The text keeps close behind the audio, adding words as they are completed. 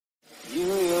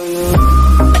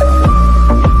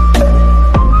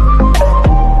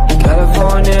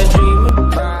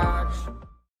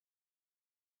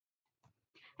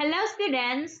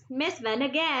students, Miss Van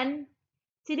again.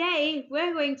 Today,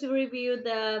 we're going to review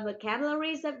the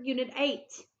vocabularies of Unit 8.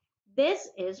 This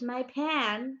is my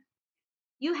pen.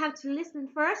 You have to listen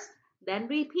first, then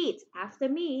repeat after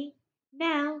me.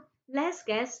 Now, let's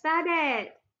get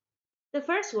started. The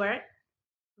first word,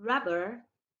 rubber,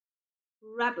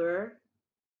 rubber,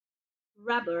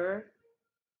 rubber,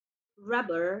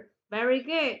 rubber. Very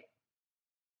good.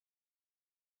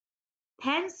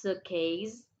 Pencil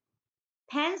case,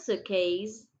 pencil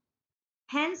case,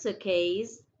 pencil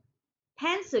case,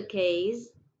 pencil case,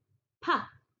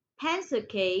 pencil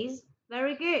case.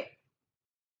 Very good.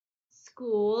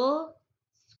 School,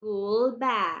 school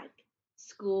bag,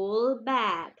 school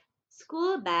bag,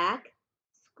 school bag,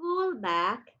 school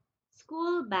bag,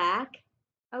 school bag.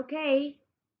 Okay.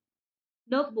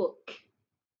 Notebook,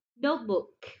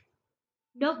 notebook,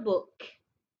 notebook,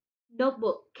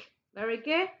 notebook. Very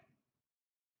good.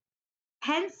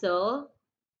 Pencil,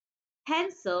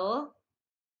 pencil,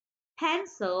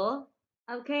 pencil.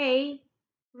 Okay.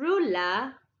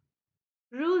 Ruler,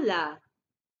 ruler,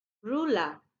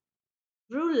 ruler,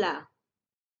 ruler.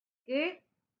 Good.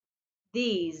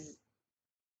 These,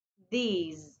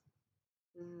 these,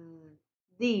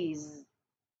 these,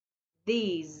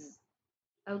 these.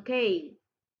 Okay.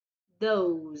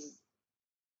 Those,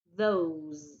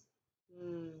 those,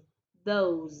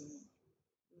 those,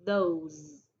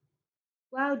 those.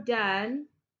 Well done.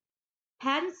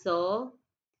 Pencil,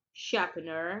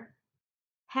 sharpener,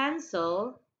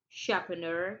 pencil,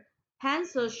 sharpener,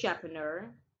 pencil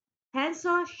sharpener,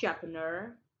 pencil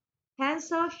sharpener,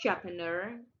 pencil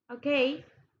sharpener. Okay.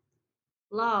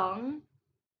 Long,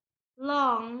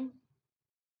 long,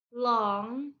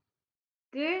 long.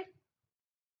 Good.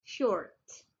 Short,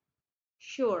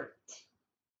 short,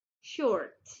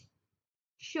 short,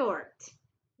 short.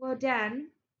 Well done.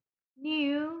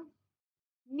 New,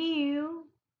 new,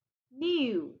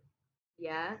 new.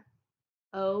 Yeah.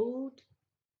 Old,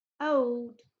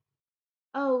 old,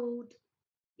 old.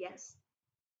 Yes.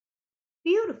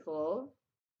 Beautiful,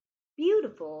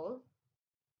 beautiful,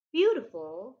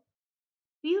 beautiful,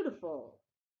 beautiful.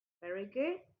 Very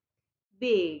good.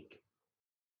 Big,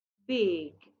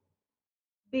 big,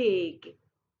 big.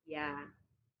 Yeah.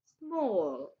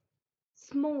 Small,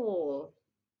 small,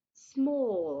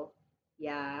 small.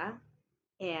 Yeah.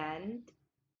 And,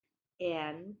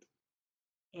 and,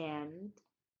 and.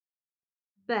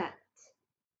 But,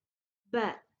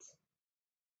 but,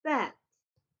 but.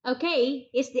 Okay,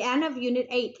 it's the end of Unit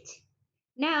 8.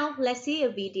 Now, let's see a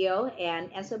video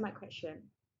and answer my question.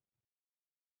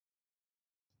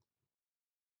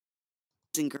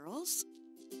 And girls,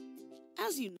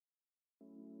 as you know.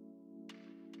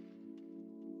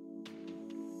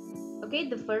 Okay,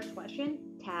 the first question,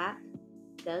 tap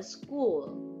the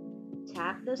school.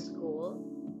 Tap the school.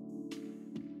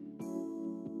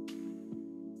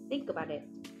 Think about it.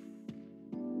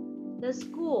 The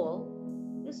school,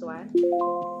 this one.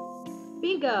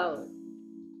 Bingo.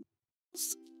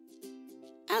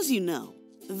 As you know,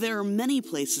 there are many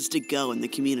places to go in the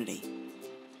community.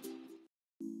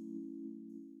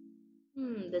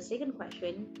 The second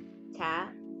question,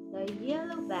 tap the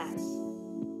yellow bus.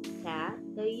 Tap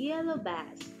the yellow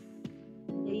bus.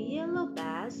 The yellow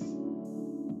bus.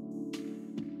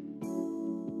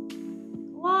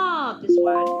 Wow, this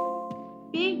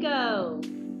one. Bingo.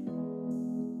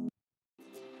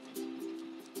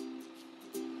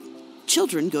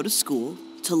 Children go to school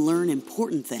to learn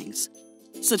important things,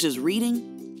 such as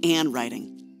reading and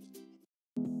writing.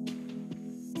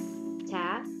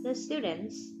 Tap the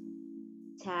students.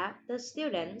 Tap the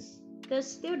students. The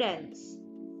students.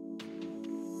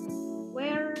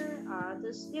 Where are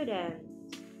the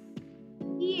students?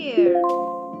 Here.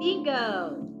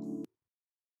 Bingo.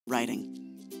 Writing.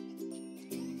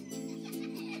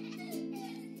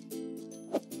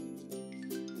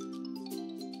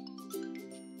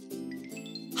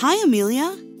 Hi,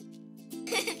 Amelia.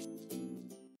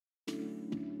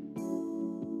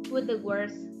 Put the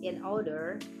words in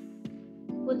order.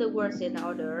 Put the words in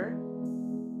order.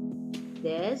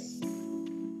 This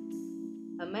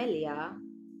Amelia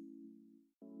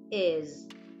is.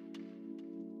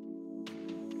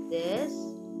 This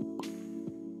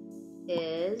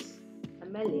is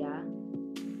Amelia.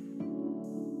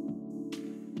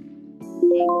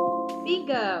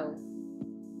 Bingo.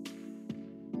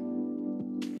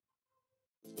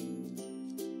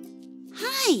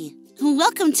 Hi,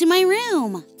 welcome to my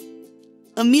room.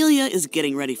 Amelia is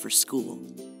getting ready for school.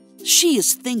 She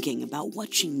is thinking about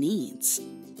what she needs.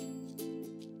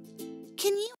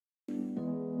 Can you?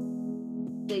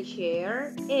 The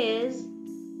chair is.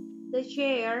 The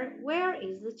chair. Where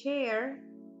is the chair?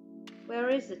 Where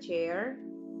is the chair?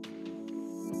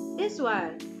 This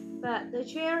one. But the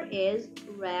chair is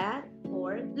red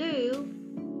or blue.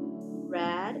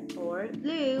 Red or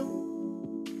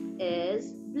blue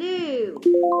is blue.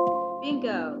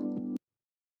 Bingo.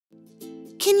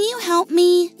 Can you help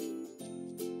me?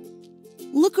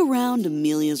 Look around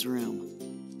Amelia's room.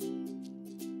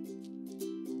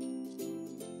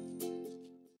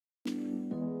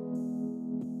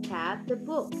 Tap the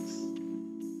books.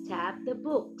 Tap the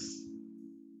books.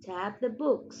 Tap the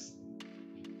books.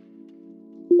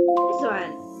 This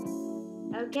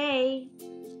one. Okay.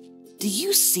 Do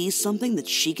you see something that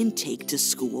she can take to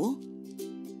school?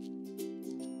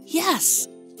 Yes!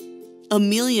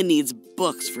 Amelia needs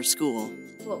books for school.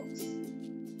 Books.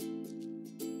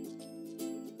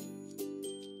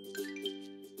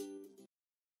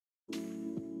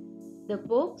 The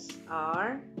books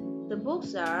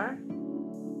are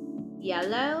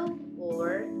yellow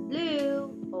or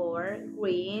blue or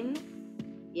green.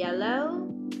 Yellow,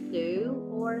 blue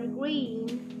or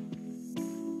green.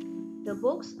 The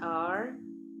books are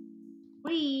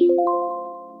green.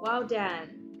 Well done.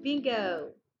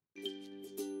 Bingo.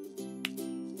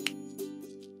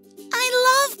 I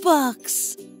love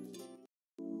books!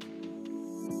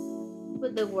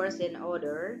 Put the words in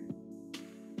order.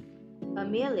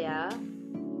 Amelia,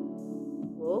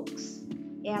 books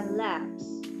and labs.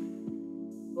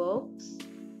 Books,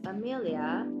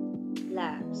 Amelia,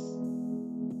 labs.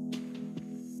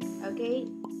 Okay,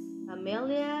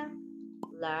 Amelia,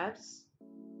 labs,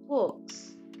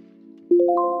 books.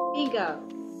 Bingo.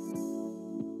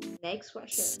 Next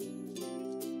question.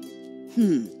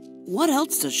 What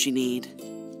else does she need?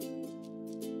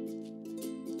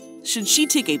 Should she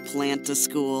take a plant to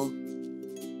school?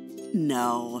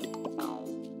 No.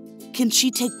 Can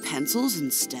she take pencils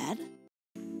instead?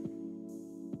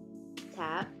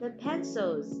 Tap the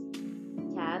pencils.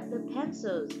 Tap the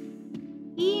pencils.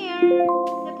 Here,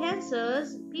 the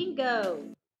pencils. Bingo.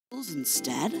 Pencils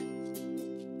instead?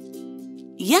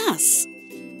 Yes.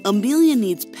 Amelia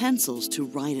needs pencils to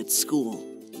write at school.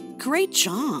 Great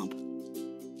job.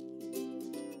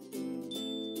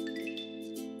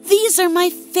 These are my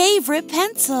favorite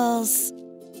pencils.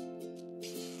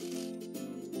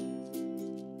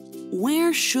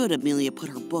 Where should Amelia put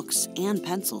her books and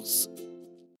pencils?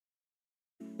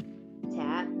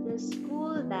 Tap the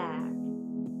school bag.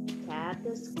 Tap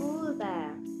the school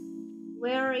bag.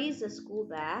 Where is the school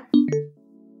bag?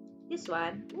 This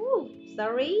one. Ooh,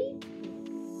 sorry.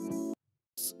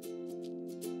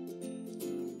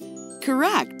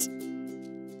 Correct.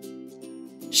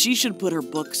 She should put her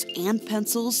books and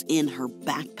pencils in her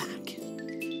backpack.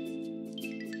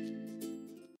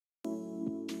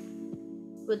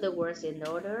 Put the words in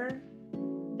order.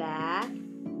 Bag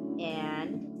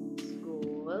and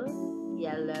school.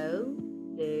 Yellow,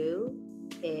 blue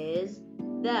is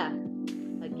the.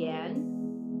 Again,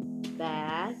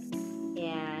 bag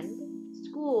and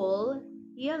school.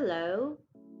 Yellow,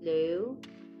 blue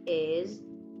is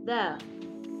the.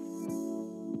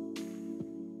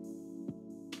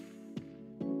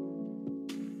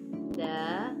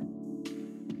 The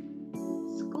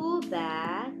school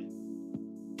bag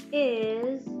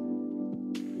is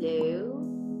blue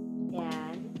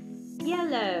and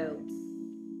yellow.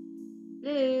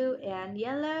 Blue and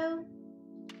yellow.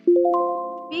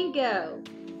 Bingo.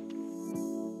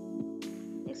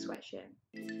 Next question.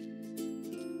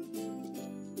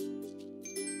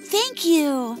 Thank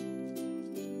you.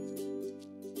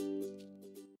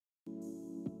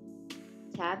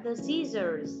 Tap the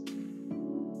scissors.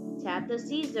 Tap the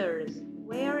scissors.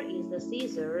 Where is the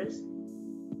scissors?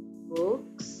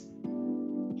 Books,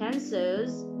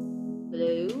 pencils,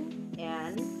 blue,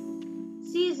 and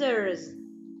scissors.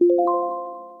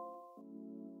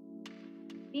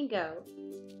 Bingo.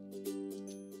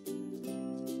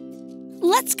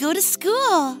 Let's go to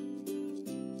school.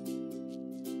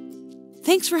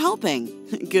 Thanks for helping.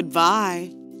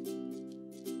 Goodbye.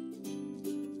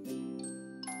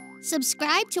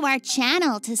 Subscribe to our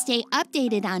channel to stay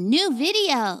updated on new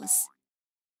videos.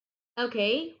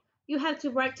 Okay, you have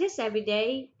to practice every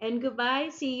day, and goodbye.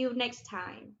 See you next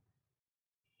time.